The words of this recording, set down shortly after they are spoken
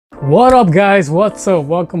What up, guys? What's up?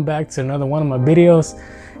 Welcome back to another one of my videos.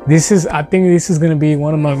 I think this is gonna be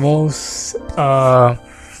one of my most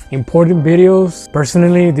important videos.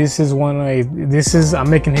 Personally, I'm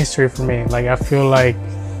making history for me. Like, I feel like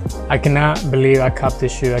I cannot believe I copped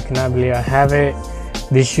this shoe. I cannot believe I have it.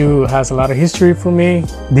 This shoe has a lot of history for me.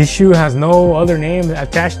 This shoe has no other name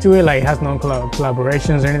attached to it. Like, it has no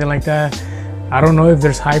collaborations or anything like that. I don't know if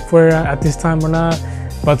there's hype for it at this time or not.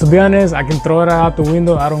 But to be honest, I can throw it out the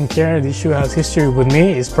window. I don't care. This shoe has history with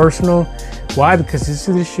me. It's personal. Why? Because this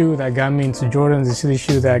is the shoe that got me into Jordans. This is the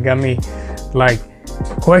shoe that got me like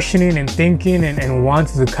questioning and thinking and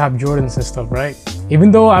wanting to cop Jordans and stuff, right?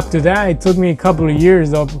 Even though after that, it took me a couple of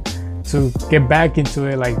years though to get back into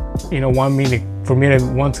it, like, you know, for me to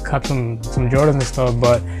want to cop some Jordans and stuff.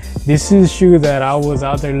 But this is a shoe that I was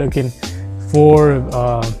out there looking for.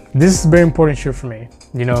 This is a very important shoe for me.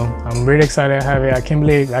 You know, I'm really excited to have it. I can't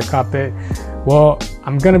believe I copped it. Well,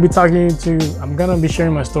 I'm gonna be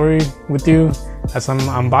sharing my story with you as I'm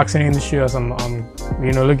unboxing the shoe, as I'm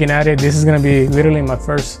you know, looking at it. This is gonna be literally my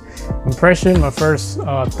first impression, my first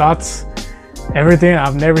thoughts, everything.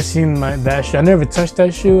 I've never seen that shoe. I never touched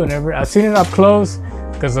that shoe. I've seen it up close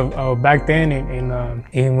because of back then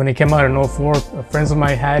in when it came out in 04, friends of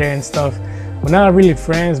mine had it and stuff. Well, not really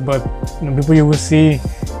friends, but, you know, people you would see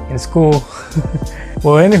in school.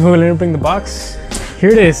 Well, anywho, let me bring the box. Here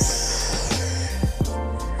it is.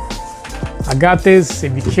 I got this.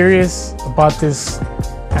 If you're curious about this,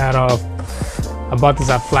 at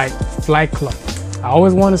Flight Club. I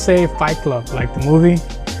always want to say Fight Club, like the movie,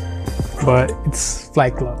 but it's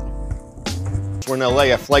Flight Club. We're in LA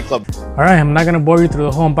at Flight Club. All right, I'm not gonna bore you through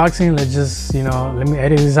the whole unboxing. Let's just, you know, let me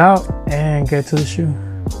edit this out and get to the shoe.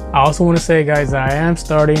 I also want to say, guys, that I am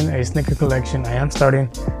starting a sneaker collection. I am starting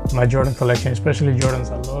my Jordan collection, especially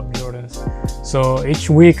Jordans. I love Jordans. So each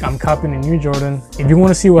week I'm copying a new Jordan. If you want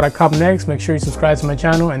to see what I cop next, make sure you subscribe to my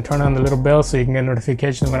channel and turn on the little bell so you can get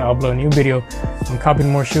notifications when I upload a new video. I'm copying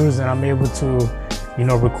more shoes and I'm able to, you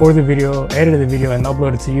know, record the video, edit the video, and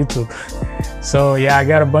upload it to YouTube. So yeah, I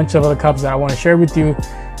got a bunch of other cops that I want to share with you.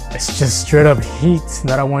 It's just straight up heat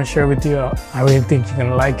that I want to share with you. I really think you're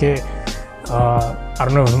gonna like it. I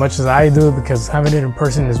don't know as much as I do, because having it in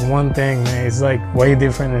person is one thing, man. It's like way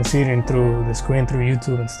different than seeing it through the screen, through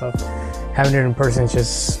YouTube and stuff. Having it in person is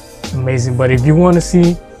just amazing. But if you want to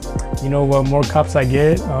see, you know, what more cops I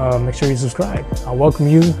get, make sure you subscribe. I welcome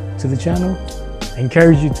you to the channel. I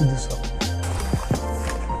encourage you to do so.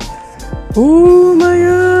 Oh my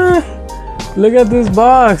God! Look at this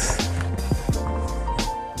box.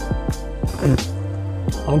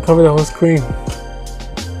 I'm gonna cover the whole screen.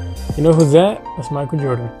 You know who's that? That's Michael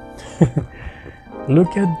Jordan.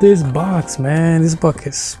 Look at this box, man. This box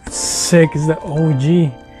is sick. It's the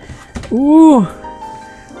OG. Ooh.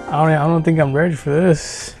 I don't think I'm ready for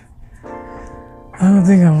this. I don't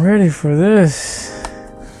think I'm ready for this.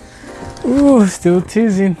 Ooh, still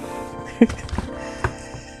teasing.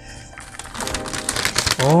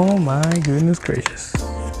 Oh my goodness gracious.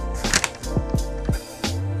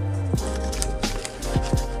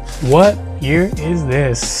 What year is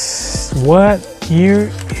this? What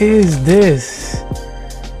year is this?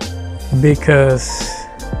 Because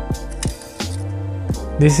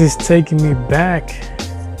this is taking me back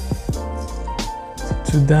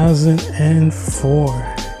to 2004.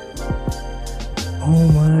 Oh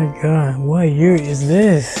my God, what year is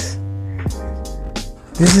this?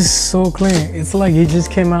 This is so clean. It's like it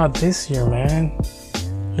just came out this year, man.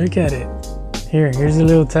 Look at it. Here's a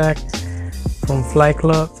little tag from Flight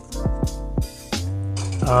Club.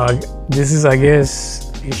 This is, I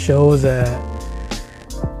guess, it shows that,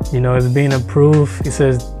 you know, it's being approved. It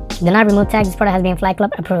says, do not remove tags. This product has been Flight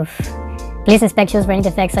Club approved. Please inspect shoes for any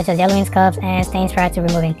defects such as yellowing, scuffs, and stains prior to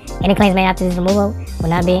removing. Any claims made after this removal will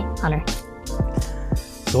not be honored.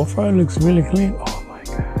 So far it looks really clean. Oh my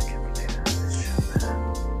God, I can't believe that. This shit, man.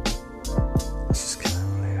 I just can't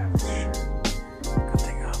believe that. This shit. Good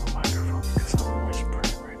thing I have a microphone because I'm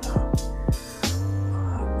whispering right now.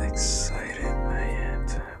 I'm excited I am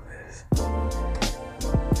to have this.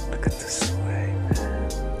 Look at this swag, man.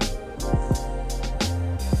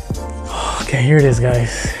 Okay, here it is,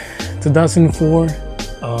 guys. 2004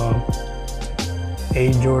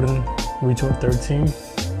 A Jordan Retail 13.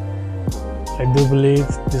 I do believe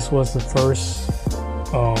this was the first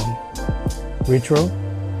retro,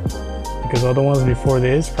 because all the ones before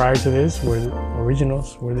this, prior to this, were the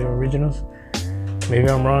originals. Maybe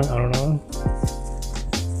I'm wrong, I don't know.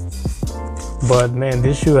 But man,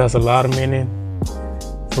 this shoe has a lot of meaning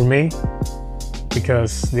for me,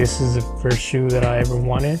 because this is the first shoe that I ever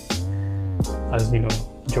wanted, as you know,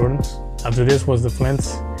 Jordans. After this was the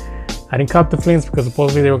Flints. I didn't cop the flints because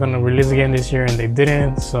supposedly they were gonna release again this year and they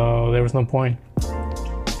didn't, so there was no point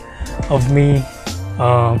of me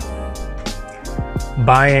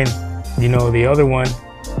buying, you know, the other one.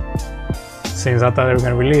 Since I thought they were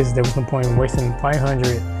gonna release, there was no point in wasting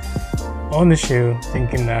 $500 on the shoe,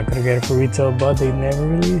 thinking that I could get it for retail, but they never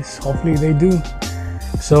release. Hopefully they do.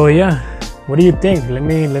 So yeah, what do you think? Let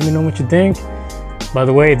me know what you think. By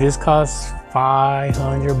the way, this costs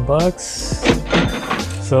 $500,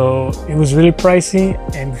 so it was really pricey.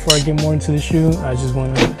 And before I get more into the shoe, I just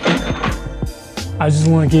want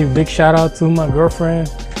to give a big shout out to my girlfriend,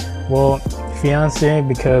 well, fiance,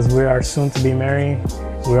 because we are soon to be married.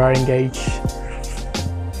 We are engaged.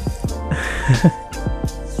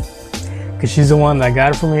 Because she's the one that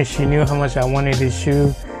got it for me. She knew how much I wanted this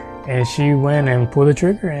shoe, and she went and pulled the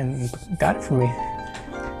trigger and got it for me.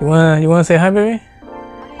 You wanna say hi, baby?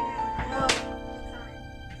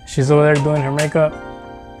 She's over there doing her makeup.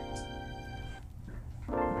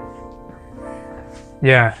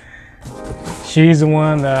 Yeah, she's the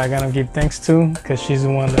one that I gotta give thanks to, because she's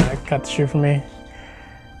the one that got the shoe for me.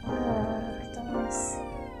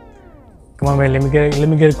 Come on, man, let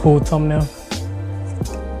me get a cool thumbnail.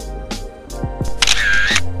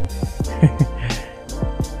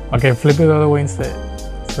 Okay, flip it the other way instead,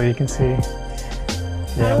 so you can see. Yeah.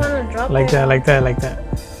 I don't want to drop like it. that, like that, like that.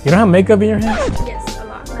 You don't have makeup in your hand? Yes, a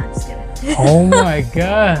lot. No, I'm just kidding. Oh my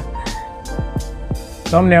god.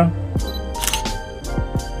 Thumbnail.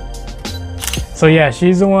 So yeah,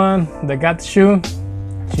 she's the one that got the shoe.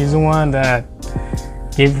 She's the one that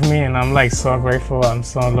gave it to me, and I'm like so grateful. I'm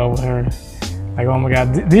so in love with her. Like, oh my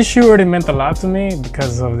god, this shoe already meant a lot to me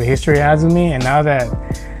because of the history it has with me. And now that,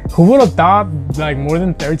 who would have thought, like more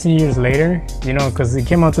than 13 years later, you know, because it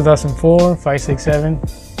came out 2004, 5, 6, 7.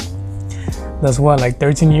 That's what, like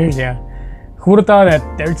 13 years, yeah. Who would have thought that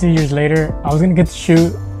 13 years later, I was gonna get the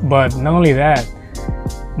shoe, but not only that,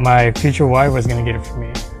 my future wife was gonna get it for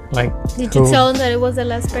me. Like, did you tell them that it was the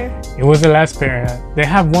last pair? It was the last pair. They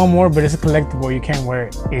have one more, but it's a collectible. You can't wear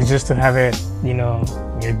it. It's just to have it, you know,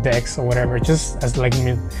 your decks or whatever. Just as like,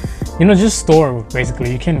 you know, just store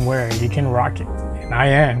basically. You can wear it. You can rock it. And I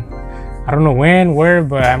am. I don't know when, where,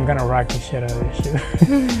 but I'm gonna rock the shit out of this shit.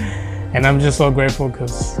 And I'm just so grateful,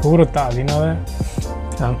 because who would have thought? You know that?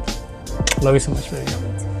 Love you so much, baby.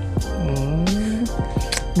 I'm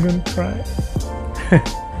gonna cry.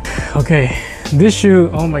 Okay. This shoe,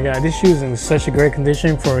 oh my god, this shoe is in such a great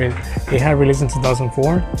condition for it. It had released in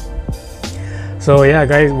 2004. So yeah,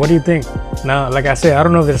 guys, what do you think? Now, like I said, I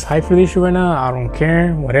don't know if there's hype for this shoe right now. I don't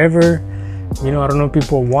care, whatever. You know, I don't know if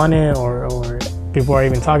people want it or people are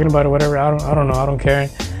even talking about it, whatever. I don't know, I don't care.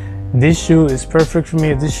 This shoe is perfect for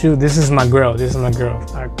me. This is my girl. This is my girl.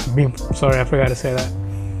 Sorry, I forgot to say that.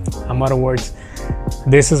 I'm out of words.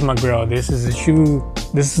 This is my girl. This is the shoe.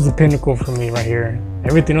 This is the pinnacle for me right here.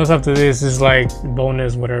 Everything else after this is like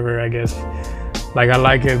bonus, whatever, I guess. Like, I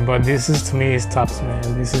like it, but this is, to me, is tops, man.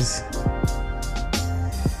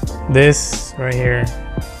 This right here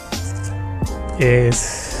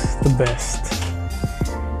is the best.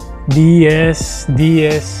 DS. In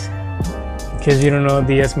case you don't know,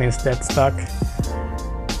 DS means dead stock.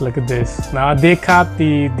 Look at this. Now, I did cop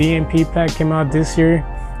the DMP pack, came out this year,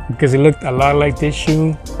 because it looked a lot like this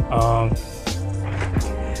shoe.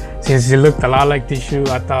 Since it looked a lot like this shoe,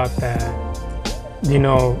 I thought that, you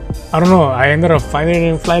know, I don't know, I ended up finding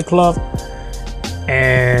it in Flight Club,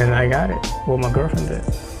 and I got it. Well, my girlfriend did.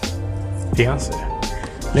 Fiance.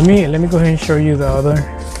 Let me go ahead and show you the other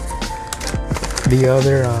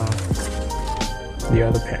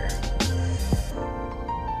pair.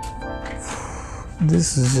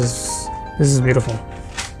 This is beautiful.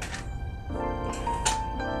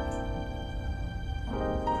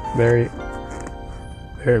 Very,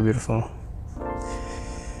 very beautiful.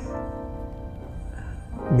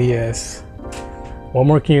 DS. What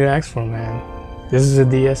more can you ask for, man? This is a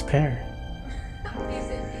DS pair.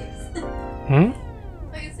 Hmm?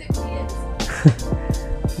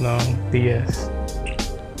 No, DS.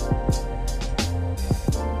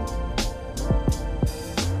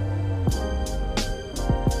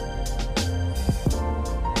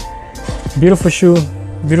 Beautiful shoe.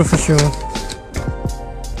 Beautiful shoe.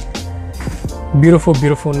 Beautiful,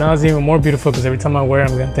 beautiful. Now it's even more beautiful because every time I wear it,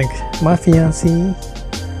 I'm gonna think, my fiancée.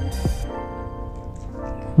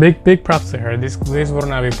 Big props to her. This would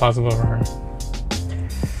not be possible for her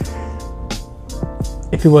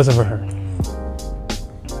if it wasn't for her.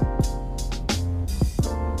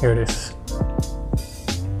 Here it is.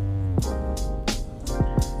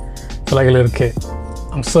 I feel like a little kid.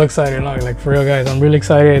 I'm so excited, like for real, guys. I'm really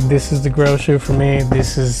excited. This is the GRAIL shoe for me.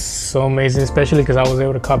 This is so amazing, especially because I was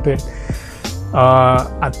able to cop it.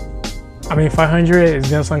 I mean, 500 is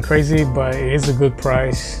gonna sound crazy, but it is a good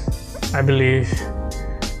price, I believe.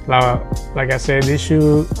 Like I said, this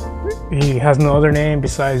shoe, he has no other name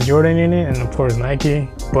besides Jordan in it, and of course Nike.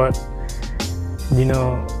 But you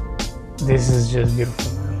know, this is just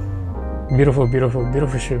beautiful, man. Beautiful, beautiful,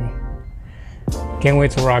 beautiful shoe. Can't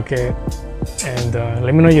wait to rock it. And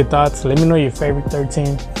let me know your thoughts. Let me know your favorite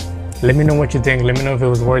 13. Let me know what you think. Let me know if it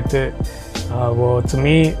was worth it. Well, to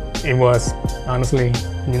me, it was, honestly.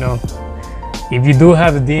 You know, if you do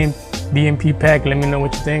have the DMP pack, let me know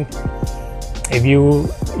what you think. If you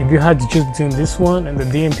had to choose between this one and the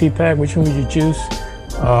DMP pack, which one would you choose?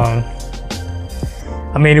 I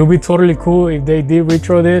mean, it would be totally cool if they did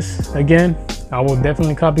retro this again. I will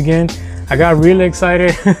definitely cop again. I got really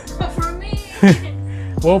excited. For me.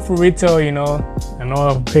 Well, for retail, you know, I know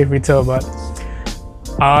I'll pay retail, but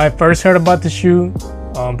I first heard about the shoe.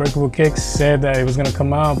 Breakable Kicks said that it was gonna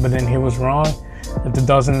come out, but then he was wrong. The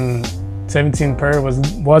 2017 pair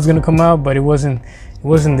was gonna come out, but it wasn't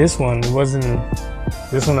this one. It wasn't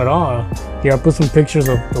this one at all. Here, I'll put some pictures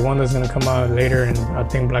of the one that's gonna come out later, and I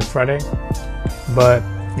think Black Friday. But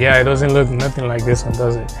yeah, it doesn't look nothing like this one,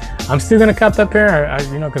 does it? I'm still gonna cop that pair,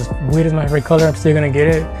 you know, because weed is my favorite color. I'm still gonna get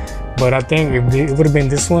it. But I think if it would have been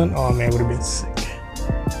this one, oh man, it would have been sick.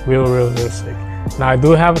 Real sick. Now I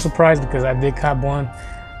do have a surprise because I did cop one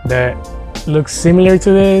that looks similar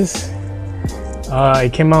to this.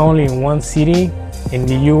 It came out only in one city in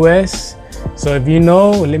the US. So if you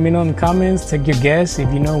know, let me know in the comments. Take your guess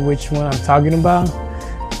if you know which one I'm talking about.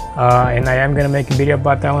 And I am gonna make a video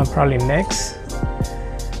about that one probably next.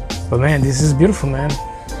 But man, this is beautiful, man.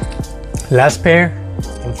 Last pair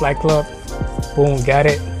in Flight Club. Boom, got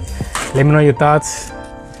it. Let me know your thoughts.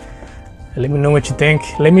 Let me know what you think.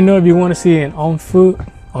 Let me know if you want to see an on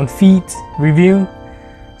feet review,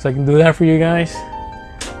 so I can do that for you guys.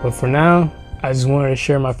 But for now, I just wanted to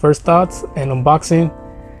share my first thoughts and unboxing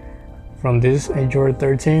from this Air Jordan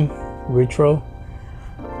 13 retro,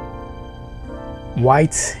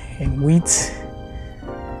 white and wheat.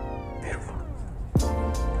 Beautiful.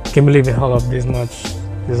 Can't believe it held up this much.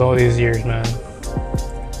 This all these years, man.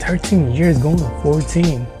 13 years going to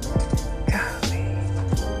 14. Golly.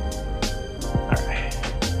 All right.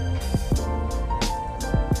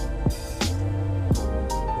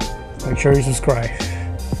 Make sure you subscribe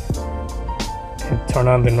and turn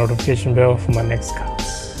on the notification bell for my next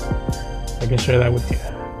cuts. I can share that with you.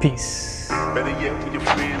 Peace. Better yet, with your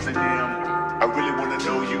friends and them. I really want to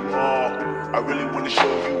know you all. I really want to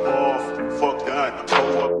show you off. Fuck that.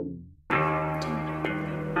 Go up.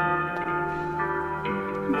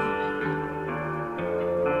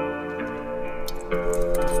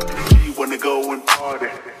 She wanna go and party.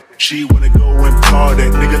 She wanna go and party.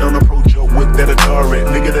 Nigga don't approach her with that authority.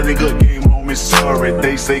 Nigga, that nigga came home is sorry.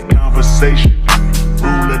 They say conversation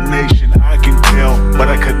rule a nation. I can tell, but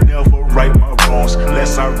I could never right my wrongs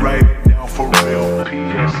unless I write it down for real.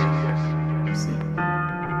 P.S.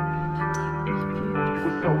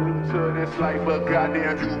 We're so new to this life, but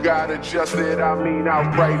goddamn, you gotta adjust it. I mean, I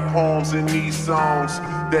write poems in these songs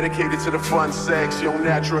dedicated to the fun sex, your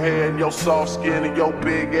natural hair and your soft skin and your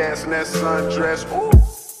big ass and that sundress. Ooh,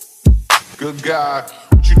 good God,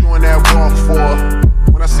 what you doing that walk for?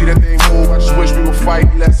 When I see that thing move, I just wish we would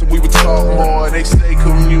fight less and we would talk more. They say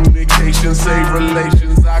communication save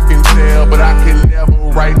relations, I can tell, but I can never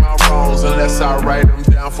right my wrongs unless I write them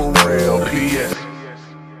down for real. P.S.